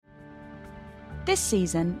This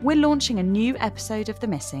season, we're launching a new episode of The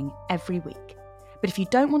Missing every week. But if you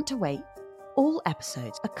don't want to wait, all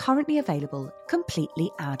episodes are currently available completely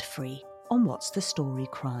ad-free on What's the Story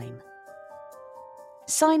Crime.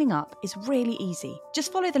 Signing up is really easy.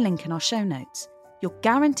 Just follow the link in our show notes. You're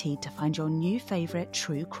guaranteed to find your new favourite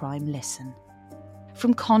true crime listen.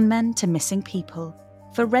 From con men to missing people,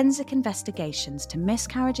 forensic investigations to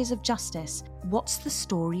miscarriages of justice, What's the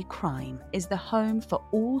Story Crime is the home for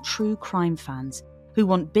all true crime fans who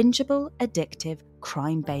want bingeable, addictive,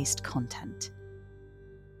 crime-based content.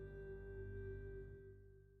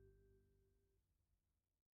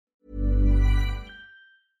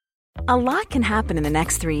 A lot can happen in the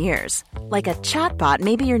next 3 years. Like a chatbot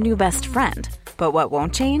may be your new best friend. But what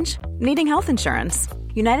won't change? Needing health insurance.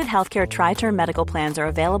 United Healthcare Tri-Term Medical Plans are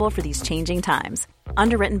available for these changing times.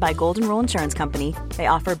 Underwritten by Golden Rule Insurance Company, they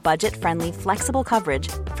offer budget-friendly, flexible coverage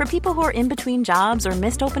for people who are in between jobs or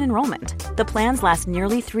missed open enrollment. The plans last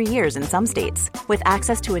nearly 3 years in some states, with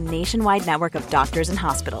access to a nationwide network of doctors and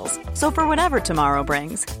hospitals. So for whatever tomorrow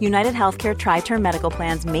brings, United Healthcare Tri-Term Medical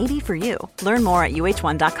Plans may be for you. Learn more at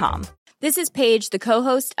uh1.com. This is Paige, the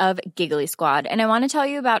co-host of Giggly Squad, and I want to tell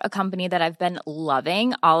you about a company that I've been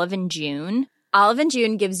loving, Olive & June. Olive &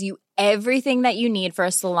 June gives you everything that you need for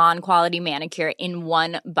a salon-quality manicure in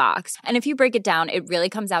one box. And if you break it down, it really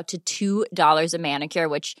comes out to $2 a manicure,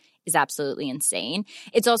 which is absolutely insane.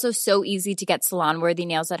 It's also so easy to get salon-worthy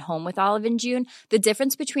nails at home with Olive & June. The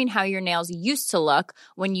difference between how your nails used to look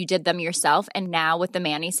when you did them yourself and now with the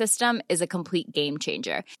Mani system is a complete game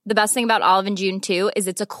changer. The best thing about Olive & June, too, is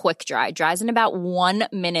it's a quick dry. Dries in about 1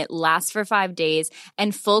 minute, lasts for 5 days,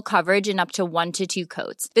 and full coverage in up to 1 to 2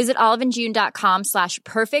 coats. Visit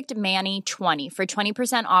oliveandjune.com/perfectmani20 for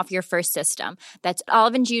 20% off your first system. That's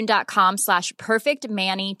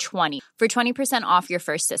oliveandjune.com/perfectmani20 for 20% off your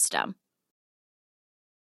first system.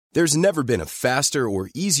 There's never been a faster or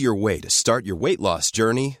easier way to start your weight loss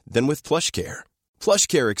journey than with PlushCare.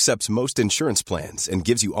 PlushCare accepts most insurance plans and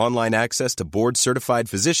gives you online access to board-certified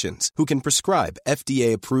physicians who can prescribe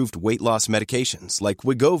FDA-approved weight loss medications like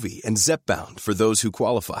Wegovy and Zepbound for those who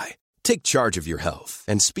qualify. Take charge of your health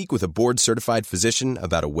and speak with a board-certified physician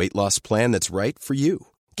about a weight loss plan that's right for you.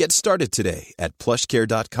 Get started today at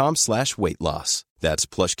plushcare.com/weight loss. That's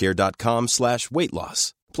plushcare.com/weight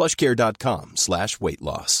loss. plushcare.com/weight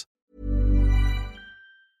loss.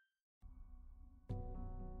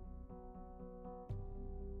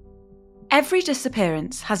 Every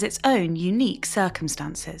disappearance has its own unique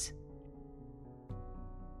circumstances.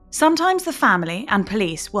 Sometimes the family and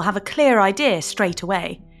police will have a clear idea straight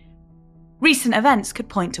away. Recent events could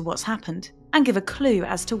point to what's happened and give a clue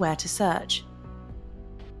as to where to search.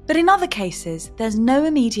 But in other cases, there's no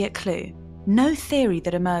immediate clue, no theory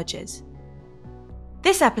that emerges.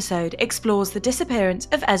 This episode explores the disappearance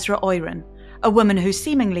of Esra Uyrun, a woman who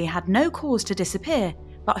seemingly had no cause to disappear,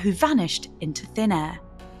 but who vanished into thin air.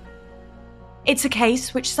 It's a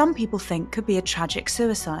case which some people think could be a tragic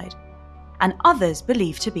suicide, and others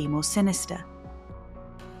believe to be more sinister.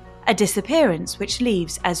 A disappearance which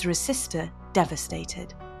leaves Esra's sister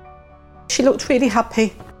devastated. She looked really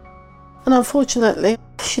happy, and unfortunately,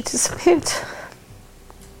 she disappeared.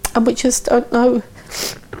 And we just don't know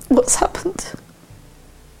what's happened.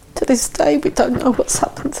 To this day, we don't know what's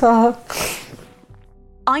happened to her.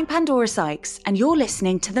 I'm Pandora Sykes, and you're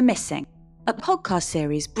listening to The Missing, a podcast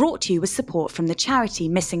series brought to you with support from the charity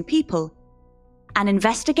Missing People and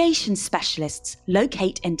investigation specialists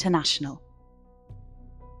Locate International.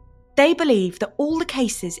 They believe that all the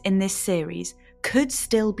cases in this series could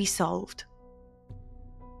still be solved.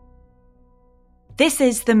 This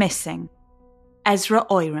is The Missing, Esra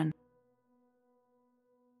Uyrun.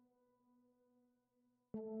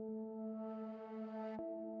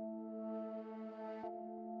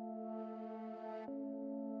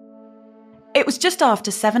 It was just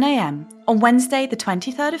after 7 a.m. on Wednesday the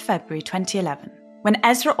 23rd of February 2011 when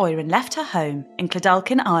Esra Uyrun left her home in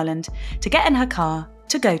Clydalkin, Ireland to get in her car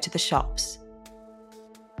to go to the shops.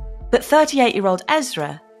 But 38-year-old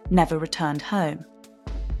Esra never returned home.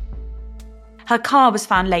 Her car was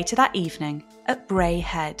found later that evening at Bray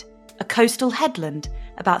Head, a coastal headland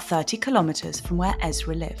about 30 kilometres from where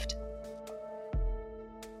Esra lived.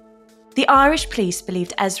 The Irish police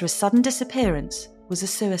believed Esra's sudden disappearance was a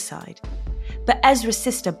suicide, but Esra's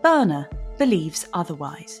sister Berna believes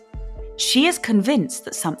otherwise. She is convinced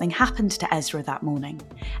that something happened to Esra that morning,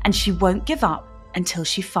 and she won't give up until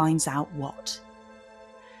she finds out what.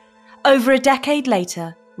 Over a decade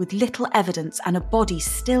later, with little evidence and a body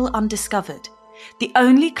still undiscovered, the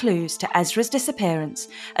only clues to Esra's disappearance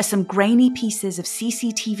are some grainy pieces of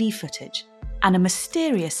CCTV footage and a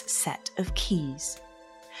mysterious set of keys.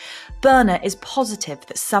 Berna is positive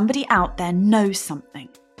that somebody out there knows something,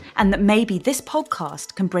 and that maybe this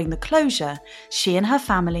podcast can bring the closure she and her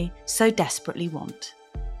family so desperately want.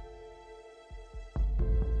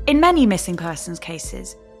 In many missing persons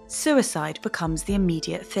cases, suicide becomes the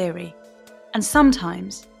immediate theory, and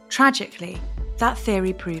sometimes, tragically, that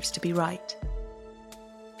theory proves to be right.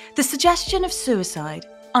 The suggestion of suicide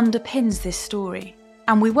underpins this story,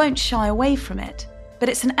 and we won't shy away from it, but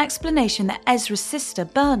it's an explanation that Esra's sister,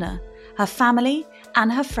 Berna, her family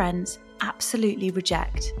and her friends absolutely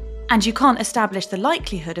reject. And you can't establish the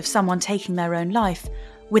likelihood of someone taking their own life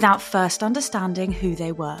without first understanding who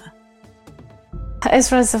they were.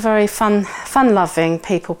 Esra is a very fun-loving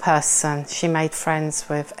people person. She made friends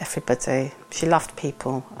with everybody. She loved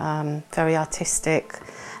people, very artistic,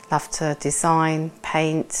 loved to design,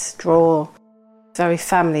 paint, draw. Very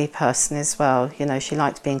family person as well. You know, she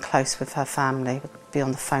liked being close with her family, would be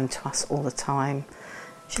on the phone to us all the time.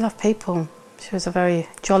 She loved people. She was a very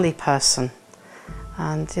jolly person.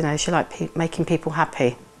 And, you know, she liked making people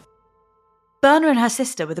happy. Berna and her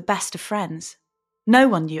sister were the best of friends. No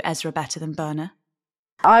one knew Esra better than Berna.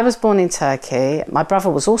 I was born in Turkey. My brother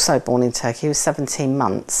was also born in Turkey. He was 17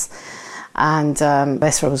 months. And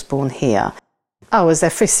Esra was born here. Oh, as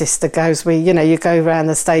every sister goes, you go around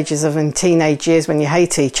the stages of in teenage years when you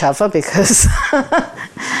hate each other because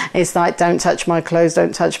it's like, don't touch my clothes,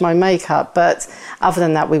 don't touch my makeup. But other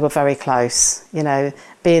than that, we were very close. You know,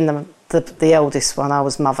 being the eldest one, I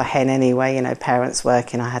was mother hen anyway, you know, parents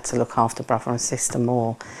working, I had to look after brother and sister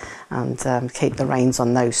more and keep the reins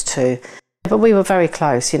on those two. But we were very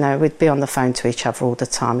close, you know, we'd be on the phone to each other all the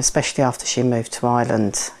time, especially after she moved to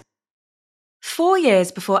Ireland. 4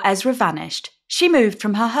 years before Esra vanished, she moved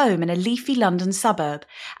from her home in a leafy London suburb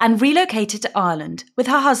and relocated to Ireland with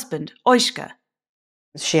her husband, Uyrun.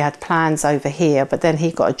 She had plans over here, but then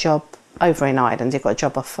he got a job over in Ireland. He got a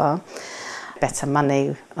job offer, better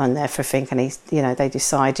money and everything, and they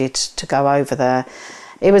decided to go over there.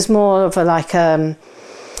 It was more of a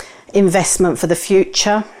investment for the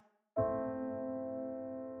future.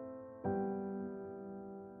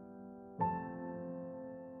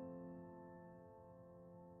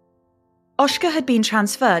 Uyrun had been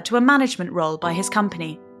transferred to a management role by his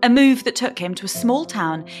company, a move that took him to a small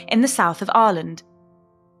town in the south of Ireland.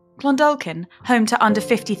 Clondalkin, home to under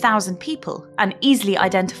 50,000 people and easily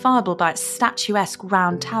identifiable by its statuesque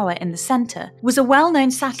round tower in the centre, was a well-known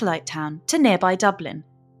satellite town to nearby Dublin.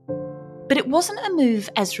 But it wasn't a move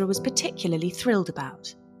Esra was particularly thrilled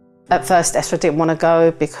about. At first, Esra didn't want to go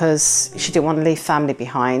because she didn't want to leave family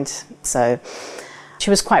behind, so she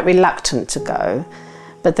was quite reluctant to go.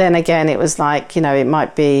 But then again, it was like, it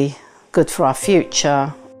might be good for our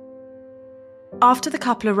future. After the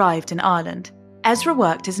couple arrived in Ireland, Esra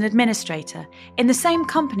worked as an administrator in the same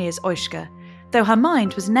company as Uyrun, though her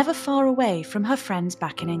mind was never far away from her friends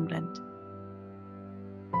back in England.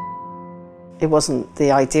 It wasn't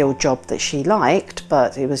the ideal job that she liked,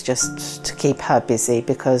 but it was just to keep her busy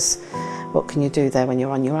because what can you do there when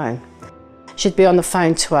you're on your own? She'd be on the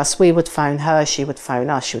phone to us, we would phone her, she would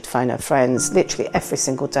phone us, she would phone her friends. Literally every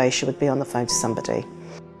single day she would be on the phone to somebody.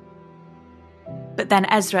 But then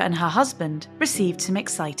Esra and her husband received some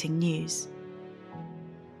exciting news.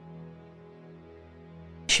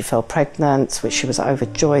 She fell pregnant, which she was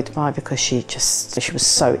overjoyed by because she was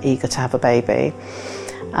so eager to have a baby.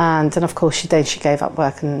 And then of course she gave up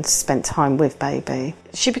work and spent time with baby.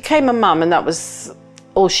 She became a mum and that was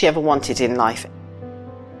all she ever wanted in life.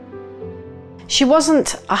 She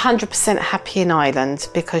wasn't 100% happy in Ireland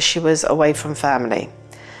because she was away from family.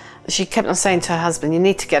 She kept on saying to her husband, you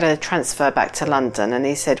need to get a transfer back to London. And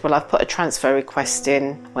he said, well, I've put a transfer request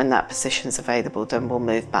in. When that position's available, then we'll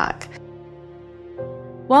move back.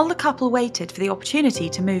 While the couple waited for the opportunity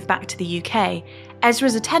to move back to the UK,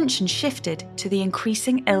 Esra's attention shifted to the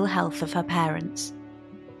increasing ill health of her parents.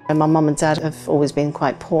 My mum and dad have always been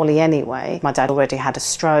quite poorly anyway. My dad already had a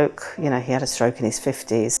stroke. He had a stroke in his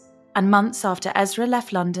 50s. And months after Esra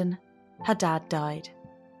left London, her dad died.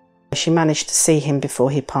 She managed to see him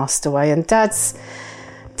before he passed away, and Dad's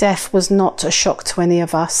death was not a shock to any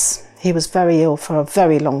of us. He was very ill for a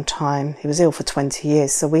very long time. He was ill for 20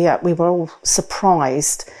 years, so we were all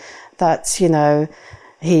surprised that,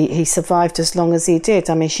 he survived as long as he did.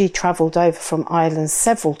 I mean, she travelled over from Ireland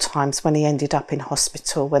several times when he ended up in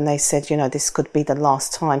hospital, when they said, this could be the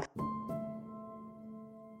last time.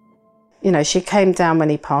 She came down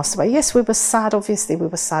when he passed away. Yes, we were sad, obviously, we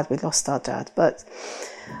were sad we lost our dad, but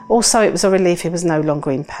also it was a relief he was no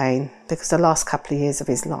longer in pain, because the last couple of years of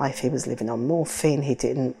his life he was living on morphine. He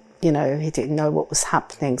didn't know what was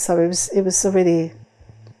happening. So it was a really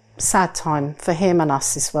sad time for him and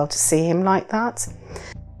us as well to see him like that.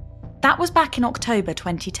 That was back in October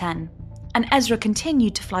 2010, and Esra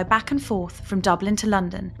continued to fly back and forth from Dublin to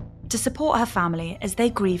London to support her family as they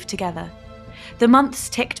grieved together. The months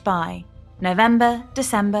ticked by, November,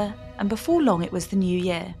 December, and before long it was the new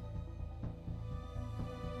year.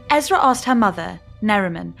 Esra asked her mother,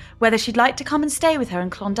 Neriman, whether she'd like to come and stay with her in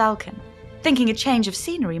Clondalkin, thinking a change of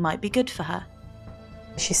scenery might be good for her.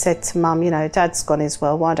 She said to Mum, Dad's gone as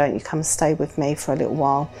well, why don't you come and stay with me for a little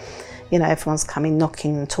while? Everyone's coming,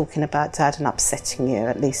 knocking and talking about Dad and upsetting you,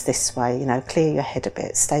 at least this way, clear your head a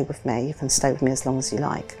bit, stay with me, you can stay with me as long as you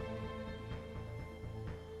like.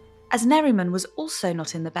 As Neriman was also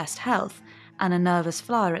not in the best health and a nervous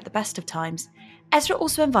flyer at the best of times, Esra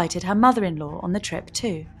also invited her mother-in-law on the trip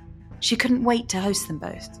too. She couldn't wait to host them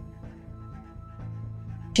both.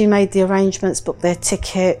 She made the arrangements, booked their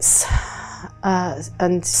tickets,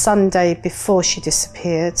 and Sunday before she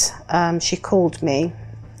disappeared, she called me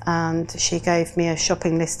and she gave me a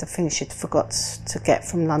shopping list of things she'd forgot to get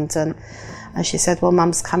from London. And she said, well,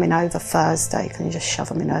 Mum's coming over Thursday, can you just shove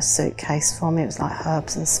them in her suitcase for me? It was like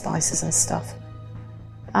herbs and spices and stuff.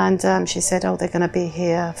 And she said, they're going to be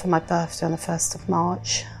here for my birthday on the 1st of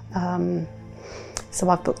March. So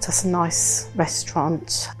I've booked us a nice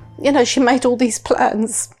restaurant. She made all these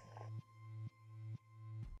plans.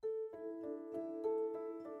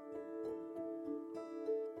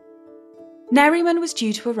 Neriman was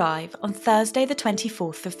due to arrive on Thursday the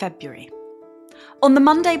 24th of February. On the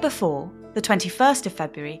Monday before, the 21st of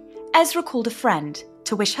February, Esra called a friend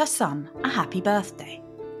to wish her son a happy birthday.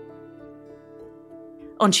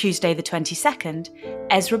 On Tuesday the 22nd,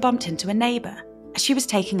 Esra bumped into a neighbour as she was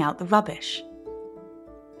taking out the rubbish.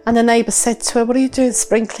 And the neighbour said to her, what are you doing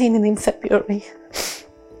spring cleaning in February?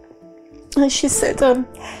 And she said,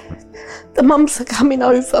 the mums are coming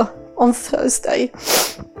over on Thursday,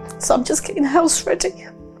 so I'm just getting the house ready.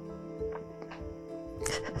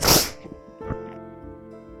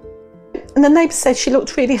 And the neighbour said she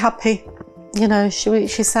looked really happy.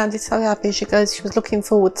 She sounded so happy. She goes, she was looking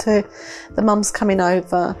forward to the mums coming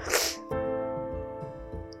over.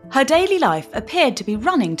 Her daily life appeared to be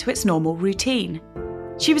running to its normal routine.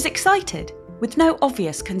 She was excited, with no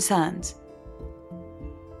obvious concerns.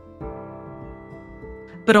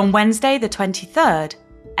 But on Wednesday the 23rd,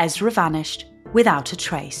 Esra vanished without a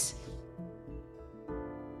trace.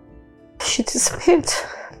 She disappeared.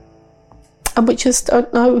 And we just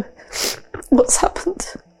don't know what's happened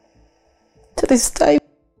to this day.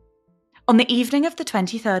 On the evening of the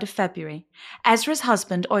 23rd of February, Esra's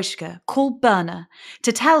husband, Oishka, called Berna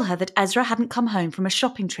to tell her that Esra hadn't come home from a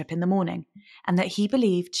shopping trip in the morning and that he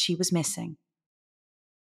believed she was missing.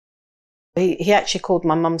 He actually called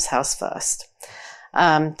my mum's house first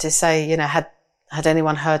to say, had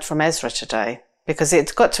anyone heard from Esra today? Because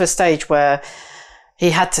it got to a stage where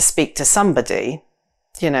he had to speak to somebody,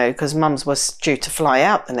 because Mum's was due to fly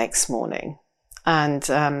out the next morning. And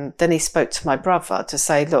then he spoke to my brother to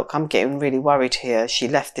say, look, I'm getting really worried here. She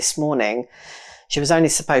left this morning. She was only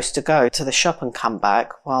supposed to go to the shop and come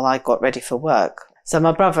back while I got ready for work. So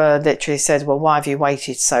my brother literally said, well, why have you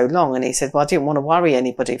waited so long? And he said, well, I didn't want to worry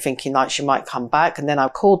anybody, thinking like she might come back. And then I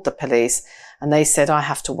called the police and they said, I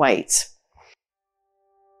have to wait.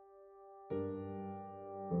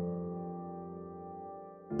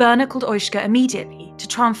 Berna called Oishka immediately to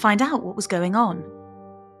try and find out what was going on.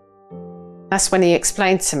 That's when he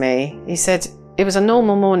explained to me, he said, it was a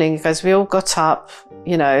normal morning. He goes, we all got up,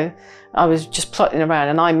 I was just plotting around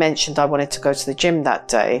and I mentioned I wanted to go to the gym that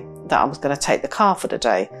day, that I was going to take the car for the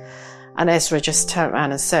day. And Esra just turned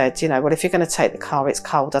around and said, well, if you're going to take the car, it's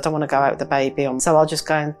cold. I don't want to go out with the baby. So I'll just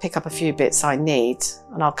go and pick up a few bits I need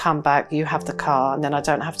and I'll come back, you have the car, and then I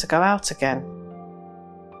don't have to go out again.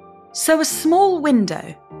 So a small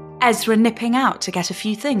window, Esra nipping out to get a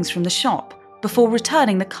few things from the shop before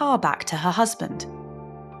returning the car back to her husband.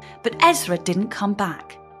 But Esra didn't come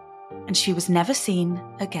back, and she was never seen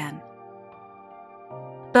again.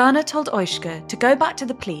 Berna told Oishka to go back to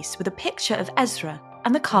the police with a picture of Esra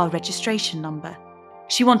and the car registration number.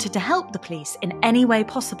 She wanted to help the police in any way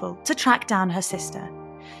possible to track down her sister.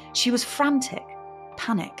 She was frantic,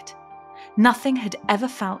 panicked. Nothing had ever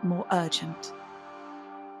felt more urgent.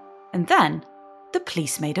 And then the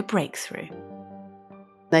police made a breakthrough.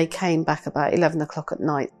 They came back about 11 o'clock at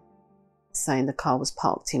night saying the car was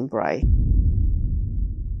parked in Bray.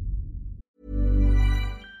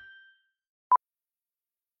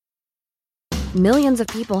 Millions of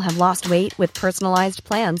people have lost weight with personalized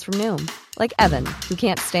plans from Noom. Like Evan, who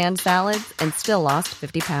can't stand salads and still lost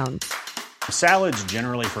 50 pounds. Salads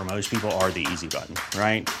generally for most people are the easy button,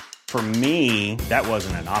 right? For me, that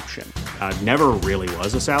wasn't an option. I never really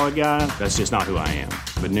was a salad guy. That's just not who I am.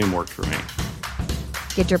 But Noom worked for me.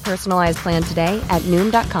 Get your personalized plan today at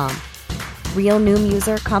Noom.com. Real Noom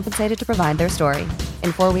user compensated to provide their story.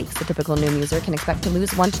 In 4 weeks, the typical Noom user can expect to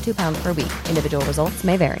lose 1 to 2 pounds per week. Individual results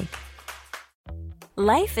may vary.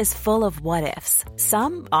 Life is full of what-ifs.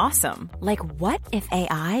 Some awesome, like what if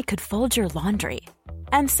AI could fold your laundry?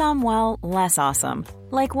 And some, well, less awesome,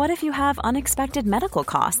 like what if you have unexpected medical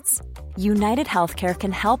costs? United Healthcare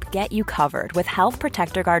can help get you covered with Health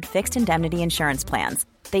Protector Guard fixed indemnity insurance plans.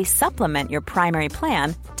 They supplement your primary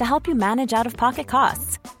plan to help you manage out-of-pocket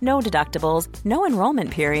costs. No deductibles, no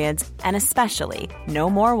enrollment periods, and especially no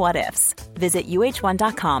more what-ifs. Visit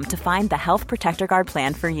uh1.com to find the Health Protector Guard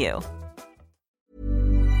plan for you.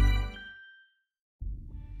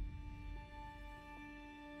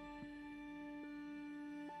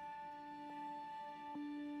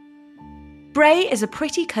 Bray is a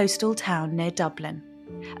pretty coastal town near Dublin,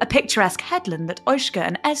 a picturesque headland that Uisce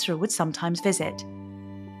and Esra would sometimes visit.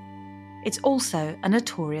 It's also a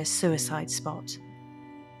notorious suicide spot.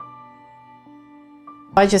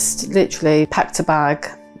 I just literally packed a bag,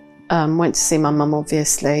 went to see my mum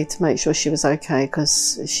obviously to make sure she was okay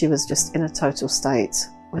because she was just in a total state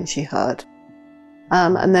when she heard.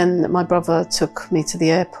 And then my brother took me to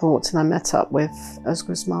the airport and I met up with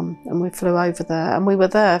Esra's mum and we flew over there and we were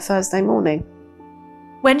there Thursday morning.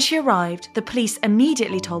 When she arrived, the police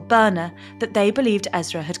immediately told Berna that they believed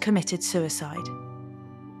Esra had committed suicide.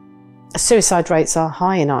 Suicide rates are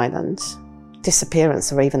high in Ireland.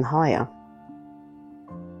 Disappearance are even higher.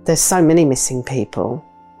 There's so many missing people,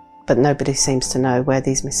 but nobody seems to know where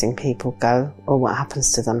these missing people go or what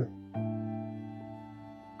happens to them.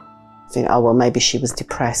 Think, oh, well, maybe she was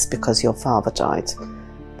depressed because your father died.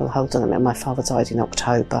 Well, hold on a minute, my father died in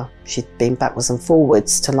October. She'd been backwards and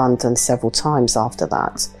forwards to London several times after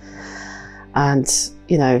that. And,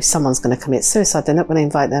 you know, if someone's going to commit suicide, they're not going to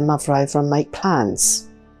invite their mother over and make plans.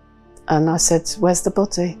 And I said, where's the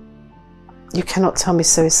body? You cannot tell me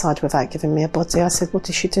suicide without giving me a body. I said, what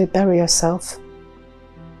did she do? Bury herself?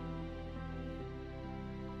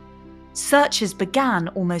 Searches began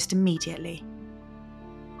almost immediately.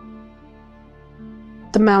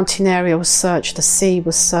 The mountain area was searched, the sea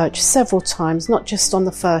was searched several times, not just on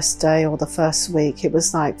the first day or the first week. It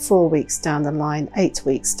was like 4 weeks down the line, 8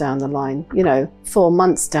 weeks down the line, 4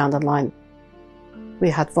 months down the line. We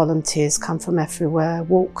had volunteers come from everywhere,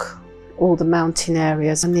 walk all the mountain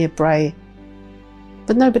areas near Bray,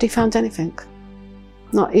 but nobody found anything.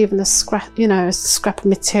 Not even a scrap, a scrap of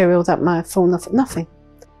material that might have fallen off, nothing.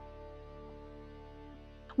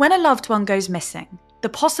 When a loved one goes missing, the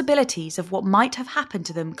possibilities of what might have happened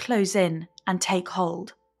to them close in and take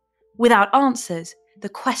hold. Without answers, the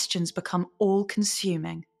questions become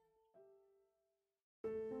all-consuming.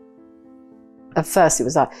 At first it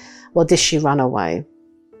was like, well, did she run away?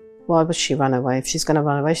 Why would she run away? If she's going to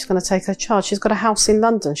run away, she's going to take her child. She's got a house in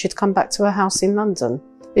London. She'd come back to her house in London.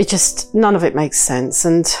 None of it makes sense.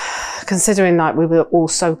 And considering like we were all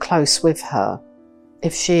so close with her,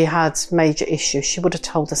 if she had major issues, she would have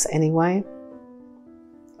told us anyway.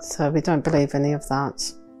 So we don't believe any of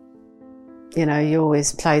that. You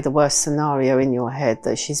always play the worst scenario in your head,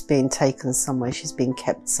 that she's been taken somewhere, she's been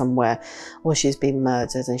kept somewhere, or she's been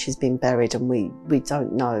murdered and she's been buried, and we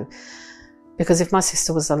don't know. Because if my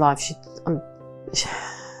sister was alive,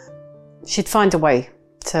 she'd find a way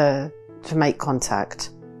to make contact.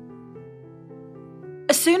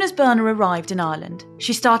 As soon as Berna arrived in Ireland,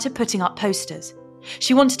 she started putting up posters.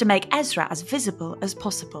 She wanted to make Esra as visible as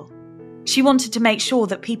possible. She wanted to make sure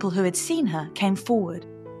that people who had seen her came forward,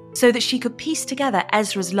 so that she could piece together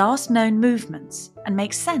Esra's last known movements and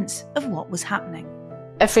make sense of what was happening.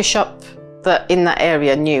 Every shop that in that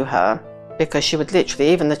area knew her, because she would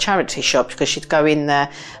literally, even the charity shop, because she'd go in there,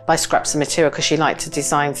 buy scraps of material, because she liked to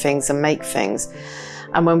design things and make things.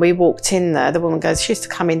 And when we walked in there, the woman goes, she used to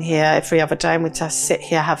come in here every other day and we'd just sit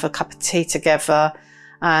here, have a cup of tea together,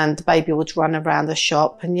 and the baby would run around the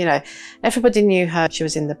shop. And, everybody knew her. She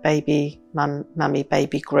was in the mummy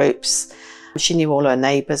baby groups. She knew all her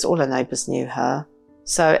neighbours knew her.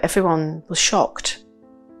 So everyone was shocked.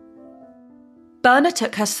 Berna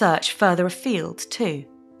took her search further afield too,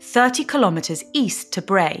 30 kilometres east to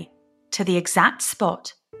Bray, to the exact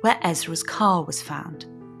spot where Esra's car was found.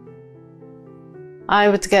 I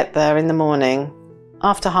would get there in the morning,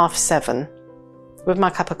 after 7:30, with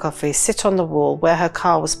my cup of coffee, sit on the wall where her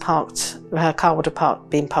car was parked, where her car would have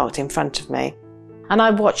been parked in front of me. And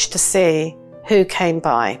I watched to see who came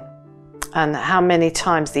by and how many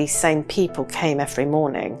times these same people came every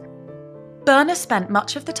morning. Berna spent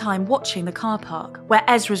much of the time watching the car park where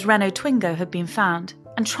Esra's Renault Twingo had been found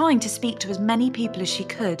and trying to speak to as many people as she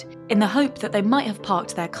could in the hope that they might have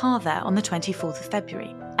parked their car there on the 24th of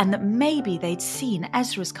February and that maybe they'd seen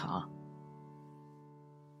Esra's car.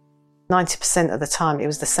 90% of the time, it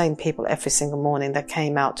was the same people every single morning that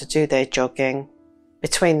came out to do their jogging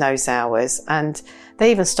between those hours. And they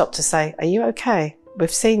even stopped to say, "Are you okay?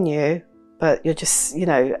 We've seen you, but you're just,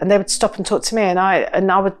 and they would stop and talk to me. And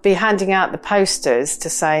I would be handing out the posters to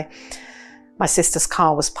say, my sister's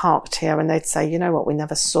car was parked here. And they'd say, "You know what, we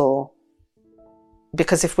never saw."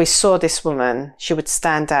 Because if we saw this woman, she would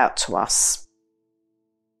stand out to us.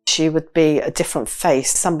 She would be a different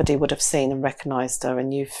face. Somebody would have seen and recognised her,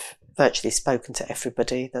 and you've virtually spoken to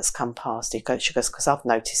everybody that's come past. She goes, "Because I've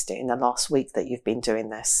noticed it in the last week that you've been doing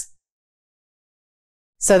this."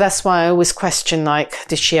 So that's why I always question,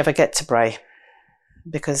 did she ever get to Bray?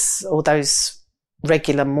 Because all those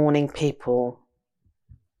regular morning people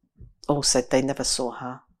all said they never saw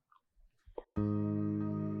her.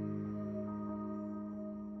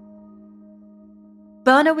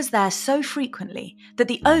 Berna was there so frequently that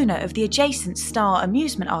the owner of the adjacent Star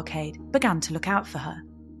amusement arcade began to look out for her.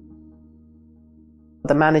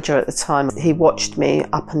 The manager at the time, he watched me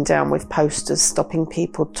up and down with posters, stopping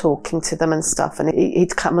people, talking to them and stuff. And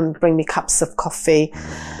he'd come and bring me cups of coffee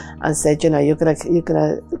and said, "You're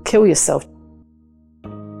gonna kill yourself."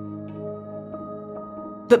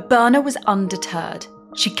 But Berna was undeterred.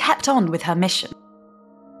 She kept on with her mission.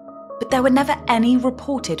 But there were never any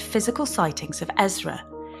reported physical sightings of Esra,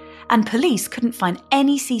 and police couldn't find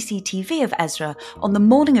any CCTV of Esra on the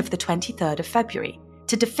morning of the 23rd of February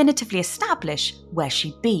to definitively establish where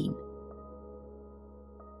she'd been.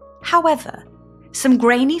 However, some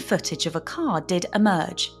grainy footage of a car did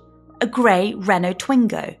emerge, a grey Renault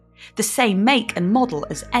Twingo, the same make and model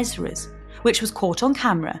as Esra's, which was caught on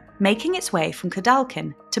camera making its way from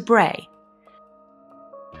Cadalkin to Bray.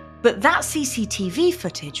 But that CCTV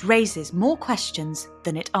footage raises more questions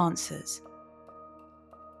than it answers.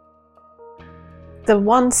 The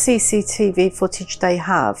one CCTV footage they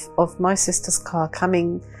have of my sister's car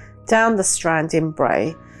coming down the Strand in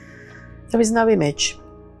Bray, there is no image.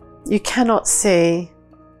 You cannot see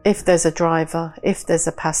if there's a driver, if there's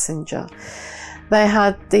a passenger. They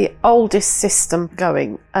had the oldest system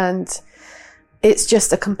going, and it's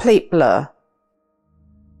just a complete blur.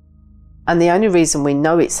 And the only reason we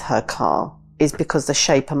know it's her car is because the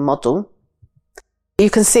shape and model.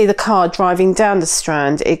 You can see the car driving down the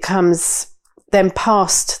Strand. It comes then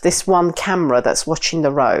past this one camera that's watching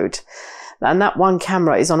the road. And that one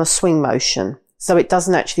camera is on a swing motion, so it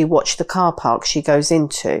doesn't actually watch the car park she goes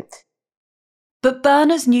into. But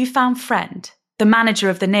Berna's newfound friend, the manager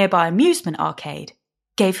of the nearby amusement arcade,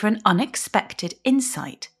 gave her an unexpected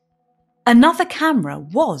insight. Another camera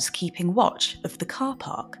was keeping watch of the car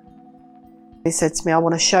park. He said to me, "I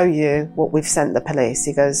want to show you what we've sent the police."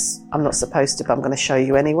 He goes, "I'm not supposed to, but I'm going to show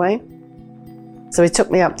you anyway." So he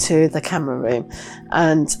took me up to the camera room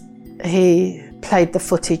and he played the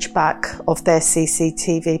footage back of their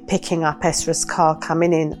CCTV picking up Esra's car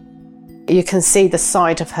coming in. You can see the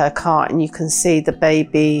side of her car and you can see the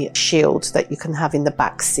baby shield that you can have in the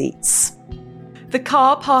back seats. The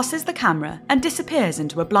car passes the camera and disappears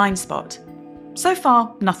into a blind spot. So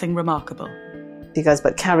far, nothing remarkable. He goes,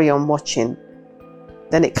 "But carry on watching."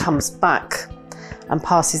 Then it comes back and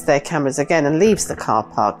passes their cameras again and leaves the car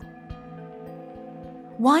park.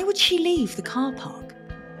 Why would she leave the car park?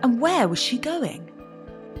 And where was she going?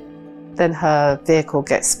 Then her vehicle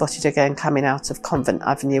gets spotted again coming out of Convent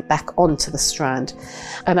Avenue back onto the Strand.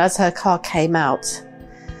 And as her car came out,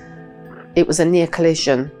 it was a near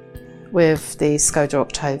collision with the Skoda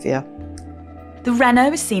Octavia. The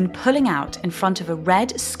Renault is seen pulling out in front of a red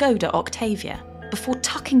Skoda Octavia before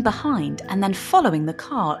tucking behind and then following the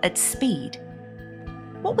car at speed.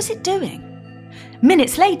 What was it doing?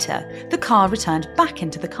 Minutes later, the car returned back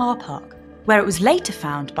into the car park, where it was later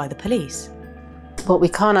found by the police. What we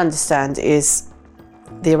can't understand is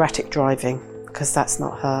the erratic driving, because that's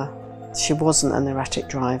not her. She wasn't an erratic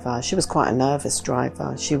driver. She was quite a nervous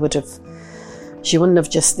driver. She wouldn't have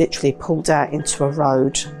just literally pulled out into a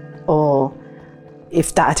road, or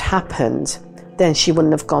if that had happened, then she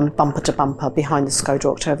wouldn't have gone bumper to bumper behind the Skoda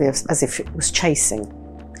Octavia as if it was chasing.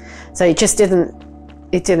 So it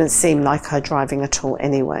didn't seem like her driving at all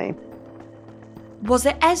anyway. Was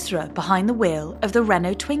it Esra behind the wheel of the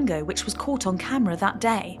Renault Twingo which was caught on camera that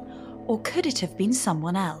day? Or could it have been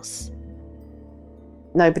someone else?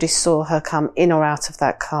 Nobody saw her come in or out of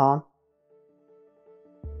that car.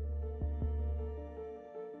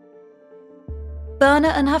 Berna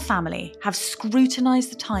and her family have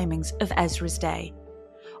scrutinised the timings of Esra's day.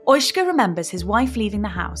 Oishka remembers his wife leaving the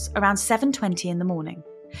house around 7:20 in the morning,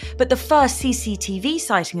 but the first CCTV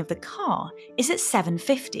sighting of the car is at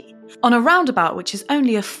 7:50, on a roundabout which is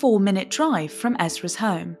only a 4-minute drive from Esra's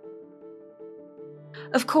home.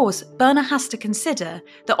 Of course, Berna has to consider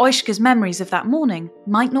that Oishka's memories of that morning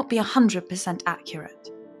might not be 100% accurate.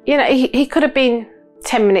 You know, he could have been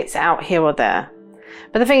 10 minutes out here or there.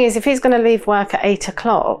 But the thing is, if he's going to leave work at 8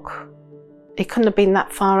 o'clock, he couldn't have been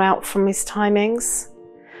that far out from his timings.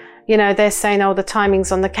 You know, they're saying, oh, the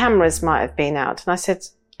timings on the cameras might have been out. And I said,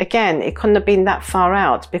 again, it couldn't have been that far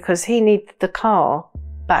out because he needed the car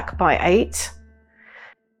back by 8.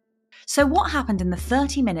 So what happened in the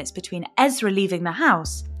 30 minutes between Esra leaving the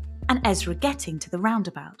house and Esra getting to the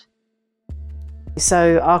roundabout?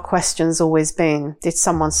 So our question's always been, did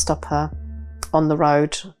someone stop her on the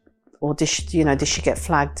road? Or did she get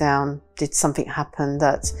flagged down? Did something happen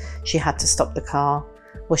that she had to stop the car?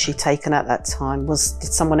 Was she taken at that time? Did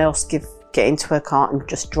someone else get into her car and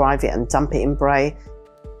just drive it and dump it in Bray?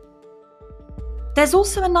 There's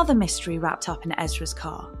also another mystery wrapped up in Esra's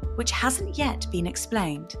car, which hasn't yet been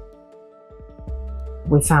explained.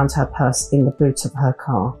 We found her purse in the boot of her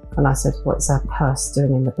car. And I said, what is her purse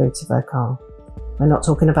doing in the boot of her car? We're not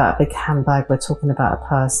talking about a big handbag, we're talking about a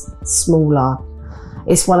purse smaller.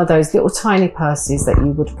 It's one of those little tiny purses that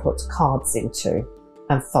you would put cards into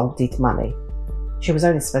and folded money. She was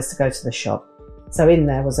only supposed to go to the shop. So in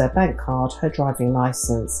there was her bank card, her driving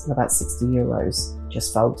licence, and about 60 euros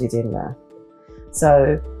just folded in there.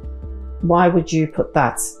 So why would you put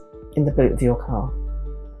that in the boot of your car?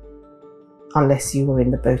 Unless you were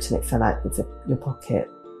in the boot and it fell out of your pocket.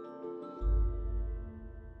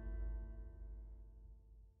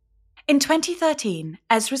 In 2013,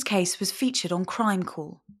 Esra's case was featured on Crime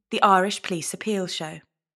Call, the Irish police appeals show.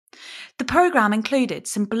 The programme included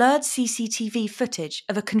some blurred CCTV footage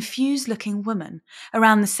of a confused-looking woman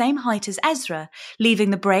around the same height as Esra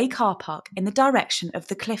leaving the Bray car park in the direction of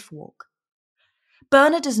the cliff walk.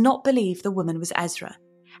 Berna does not believe the woman was Esra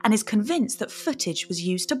and is convinced that footage was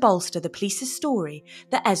used to bolster the police's story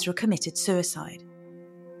that Esra committed suicide.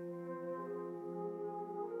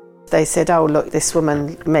 They said, oh, look, this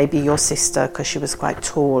woman may be your sister because she was quite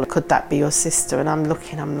tall. Could that be your sister? And I'm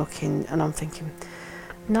looking, and I'm thinking,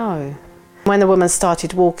 no. When the woman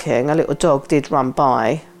started walking, a little dog did run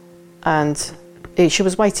by, and she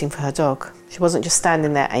was waiting for her dog. She wasn't just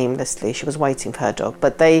standing there aimlessly, she was waiting for her dog.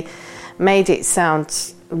 But they made it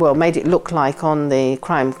look like on the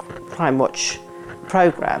Crime Watch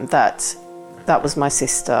programme that was my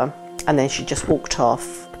sister, and then she just walked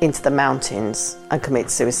off into the mountains and committed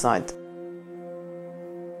suicide.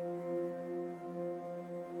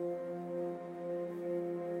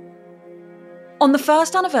 On the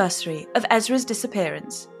first anniversary of Esra's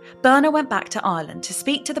disappearance, Berna went back to Ireland to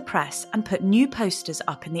speak to the press and put new posters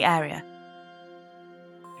up in the area.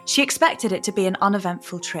 She expected it to be an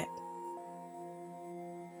uneventful trip.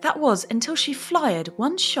 That was until she flyered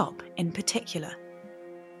one shop in particular.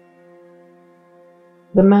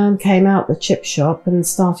 The man came out the chip shop and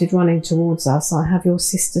started running towards us. I have your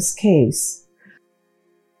sister's keys.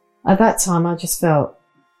 At that time, I just felt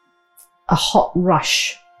a hot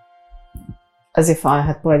rush, as if I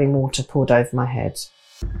had boiling water poured over my head.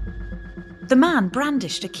 The man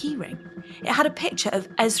brandished a keyring. It had a picture of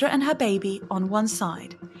Esra and her baby on one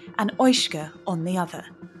side and Oishka on the other.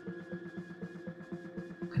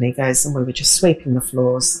 And he goes, and we were just sweeping the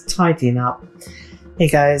floors, tidying up. He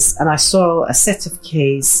goes, and I saw a set of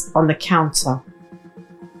keys on the counter.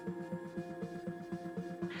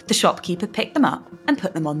 The shopkeeper picked them up and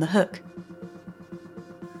put them on the hook.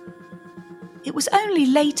 It was only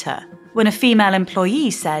later, when a female employee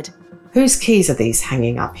said, "Whose keys are these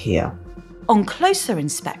hanging up here?" On closer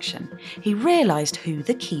inspection, he realised who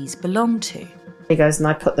the keys belonged to. He goes, and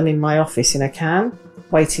I put them in my office in a can,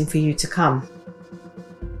 waiting for you to come.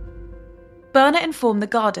 Berna informed the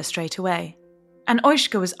Garda straight away, and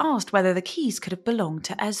Oishka was asked whether the keys could have belonged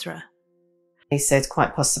to Esra. He said,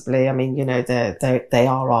 quite possibly, I mean, they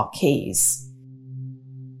are our keys.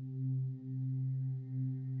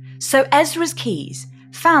 So Esra's keys,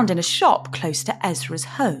 found in a shop close to Esra's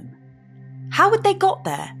home. How had they got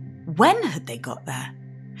there? When had they got there?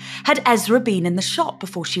 Had Esra been in the shop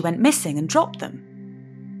before she went missing and dropped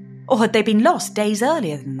them? Or had they been lost days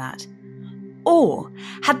earlier than that? Or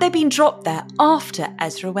had they been dropped there after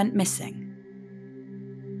Esra went missing?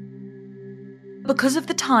 Because of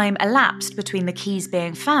the time elapsed between the keys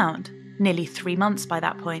being found, nearly 3 months by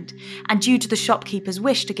that point, and due to the shopkeeper's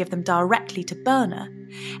wish to give them directly to Berna,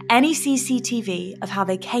 any CCTV of how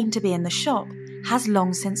they came to be in the shop has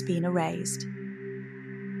long since been erased.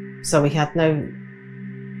 So we had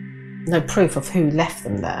no proof of who left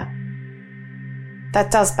them there.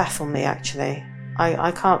 That does baffle me, actually.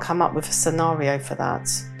 I can't come up with a scenario for that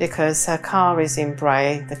because her car is in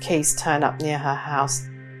Bray, the keys turn up near her house.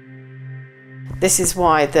 This is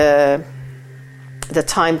why the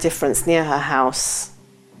time difference near her house,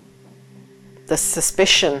 the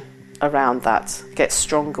suspicion around that gets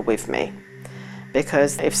stronger with me,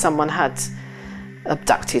 because if someone had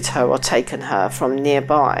abducted her or taken her from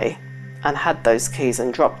nearby and had those keys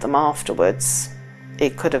and dropped them afterwards,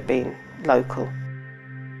 it could have been local.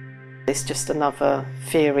 It's just another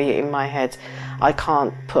theory in my head. I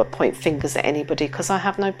can't point fingers at anybody because I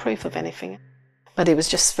have no proof of anything. But it was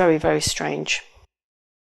just very, very strange.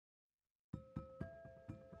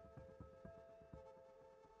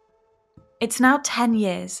 It's now 10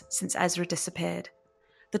 years since Esra disappeared.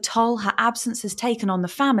 The toll her absence has taken on the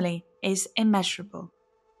family is immeasurable.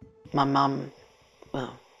 My mum,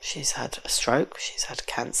 well, she's had a stroke, she's had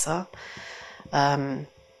cancer.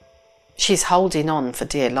 She's holding on for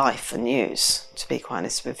dear life for news, to be quite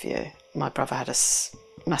honest with you. My brother had a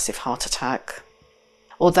massive heart attack.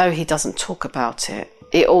 Although he doesn't talk about it,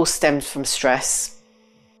 it all stems from stress.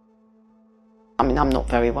 I mean, I'm not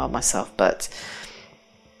very well myself, but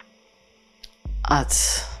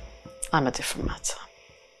I'm a different matter.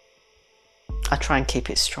 I try and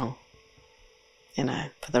keep it strong,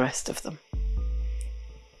 for the rest of them.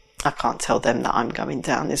 I can't tell them that I'm going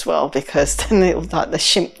down as well, because then the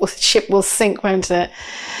ship will sink, won't it?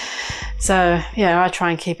 So, yeah, I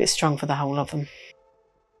try and keep it strong for the whole of them.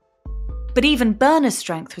 But even Berna's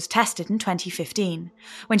strength was tested in 2015,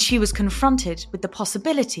 when she was confronted with the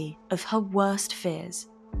possibility of her worst fears.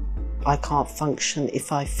 I can't function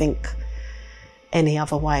if I think any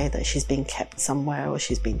other way that she's been kept somewhere, or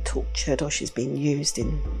she's been tortured, or she's been used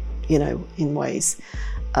in ways.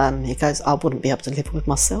 He goes, I wouldn't be able to live with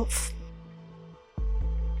myself.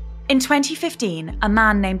 In 2015, a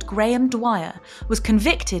man named Graham Dwyer was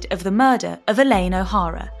convicted of the murder of Elaine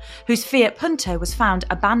O'Hara, whose Fiat Punto was found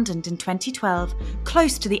abandoned in 2012,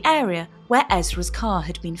 close to the area where Esra's car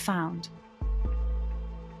had been found.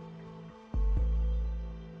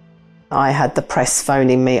 I had the press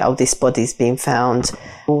phoning me, oh, this body's been found.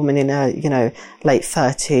 A woman in her, late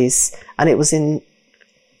 30s, and it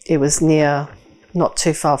was near, not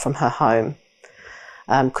too far from her home.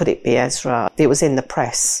 Could it be Esra? It was in the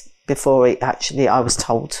press before I was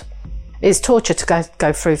told. It's torture to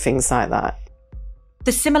go through things like that.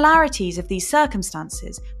 The similarities of these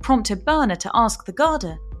circumstances prompted Berna to ask the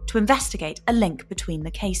Garda to investigate a link between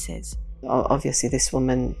the cases. Obviously, this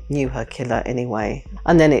woman knew her killer anyway.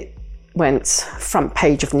 And then it went front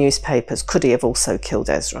page of newspapers. Could he have also killed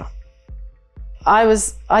Esra?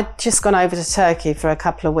 I'd just gone over to Turkey for a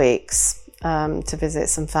couple of weeks to visit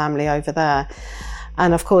some family over there.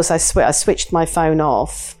 And of course, I switched my phone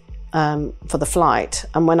off for the flight.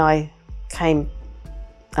 And when I came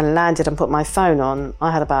and landed and put my phone on,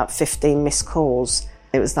 I had about 15 missed calls.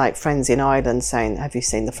 It was like friends in Ireland saying, have you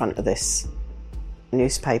seen the front of this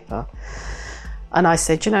newspaper? And I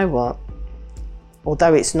said, you know what?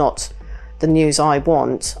 Although it's not the news I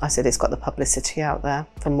want, I said, it's got the publicity out there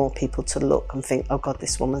for more people to look and think, oh God,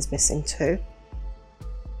 this woman's missing too.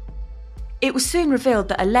 It was soon revealed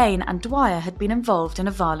that Elaine and Dwyer had been involved in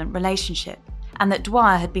a violent relationship, and that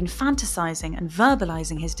Dwyer had been fantasising and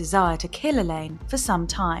verbalising his desire to kill Elaine for some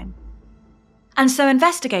time. And so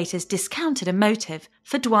investigators discounted a motive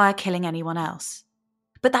for Dwyer killing anyone else.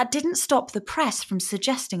 But that didn't stop the press from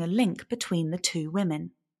suggesting a link between the two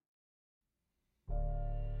women.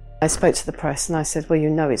 I spoke to the press and I said, well,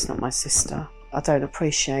 it's not my sister. I don't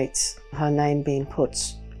appreciate her name being put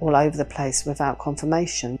all over the place without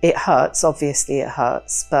confirmation. It hurts, obviously it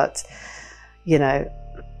hurts, but,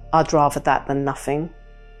 I'd rather that than nothing.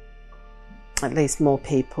 At least more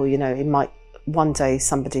people, it might, one day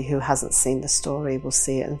somebody who hasn't seen the story will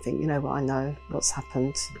see it and think, I know what's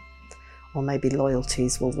happened. Or maybe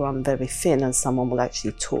loyalties will run very thin and someone will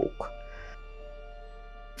actually talk.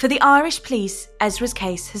 For the Irish police, Esra's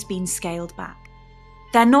case has been scaled back.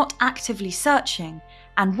 They're not actively searching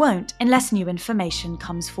and won't unless new information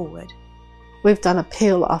comes forward. We've done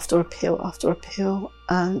appeal after appeal after appeal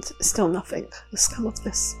and still nothing has come of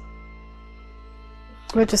this.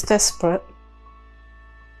 We're just desperate.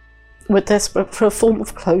 We're desperate for a form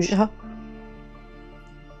of closure.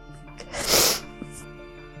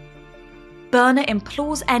 Berna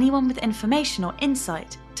implores anyone with information or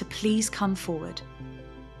insight to please come forward.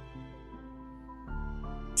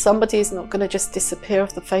 Somebody is not going to just disappear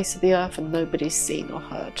off the face of the earth and nobody's seen or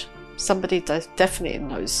heard. Somebody definitely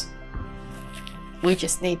knows. We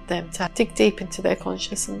just need them to dig deep into their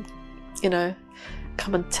conscience and,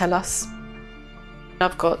 come and tell us.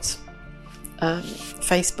 I've got a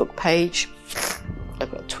Facebook page, I've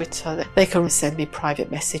got got Twitter. They can send me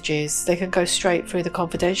private messages. They can go straight through the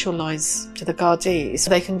confidential lines to the Gardaí.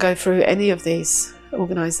 They can go through any of these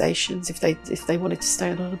organisations if they wanted to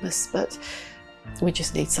stay anonymous. But we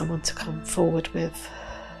just need someone to come forward with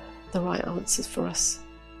the right answers for us.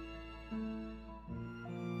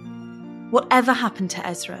 Whatever happened to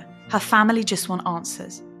Esra, her family just want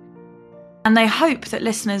answers. And they hope that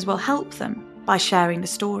listeners will help them by sharing the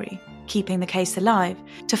story, keeping the case alive,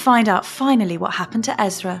 to find out finally what happened to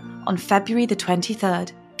Esra on February the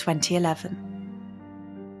 23rd, 2011.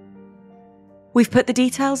 We've put the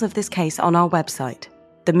details of this case on our website,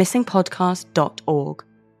 themissingpodcast.org.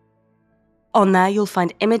 On there you'll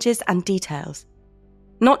find images and details,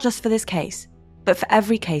 not just for this case, but for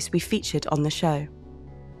every case we featured on the show.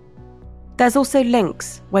 There's also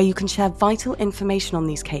links where you can share vital information on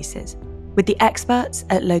these cases with the experts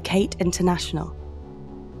at Locate International.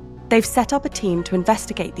 They've set up a team to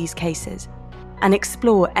investigate these cases and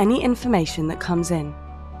explore any information that comes in.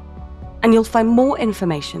 And you'll find more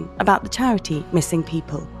information about the charity Missing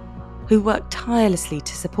People, who work tirelessly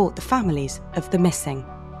to support the families of the missing.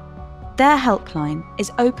 Their helpline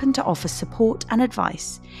is open to offer support and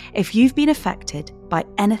advice if you've been affected by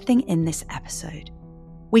anything in this episode.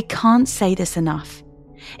 We can't say this enough.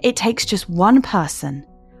 It takes just one person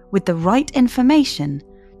with the right information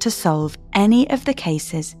to solve any of the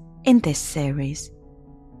cases in this series.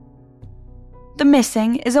 The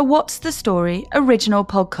Missing is a What's the Story original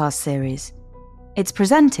podcast series. It's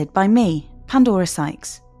presented by me, Pandora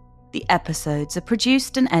Sykes. The episodes are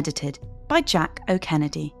produced and edited by Jack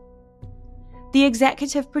O'Kennedy. The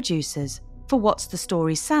executive producers for What's the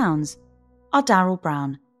Story Sounds are Daryl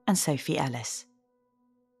Brown and Sophie Ellis.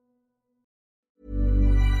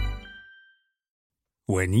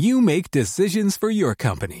 When you make decisions for your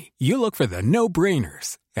company, you look for the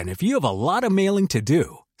no-brainers. And if you have a lot of mailing to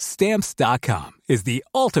do, Stamps.com is the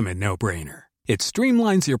ultimate no-brainer. It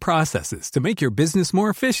streamlines your processes to make your business more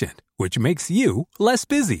efficient, which makes you less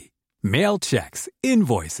busy. Mail checks,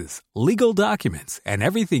 invoices, legal documents, and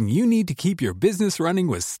everything you need to keep your business running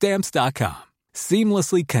with Stamps.com.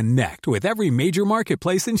 Seamlessly connect with every major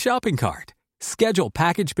marketplace and shopping cart. Schedule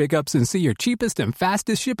package pickups and see your cheapest and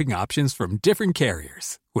fastest shipping options from different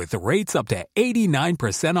carriers, with rates up to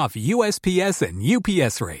 89% off USPS and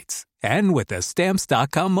UPS rates. And with the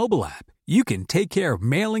Stamps.com mobile app, you can take care of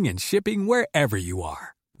mailing and shipping wherever you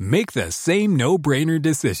are. Make the same no-brainer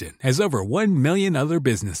decision as over 1 million other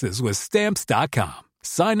businesses with Stamps.com.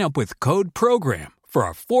 Sign up with code PROGRAM for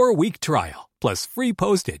a 4-week trial, plus free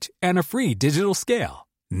postage and a free digital scale.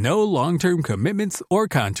 No long-term commitments or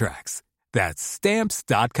contracts. That's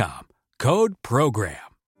Stamps.com. Code PROGRAM.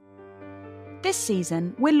 This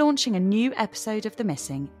season, we're launching a new episode of The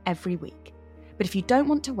Missing every week. But if you don't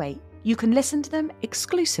want to wait, you can listen to them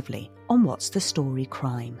exclusively on What's the Story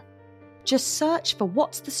Crime. Just search for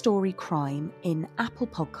What's the Story Crime in Apple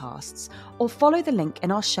Podcasts or follow the link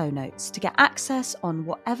in our show notes to get access on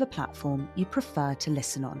whatever platform you prefer to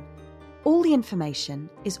listen on. All the information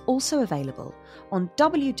is also available on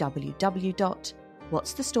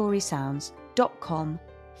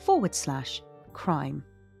www.whatsthestorysounds.com/crime.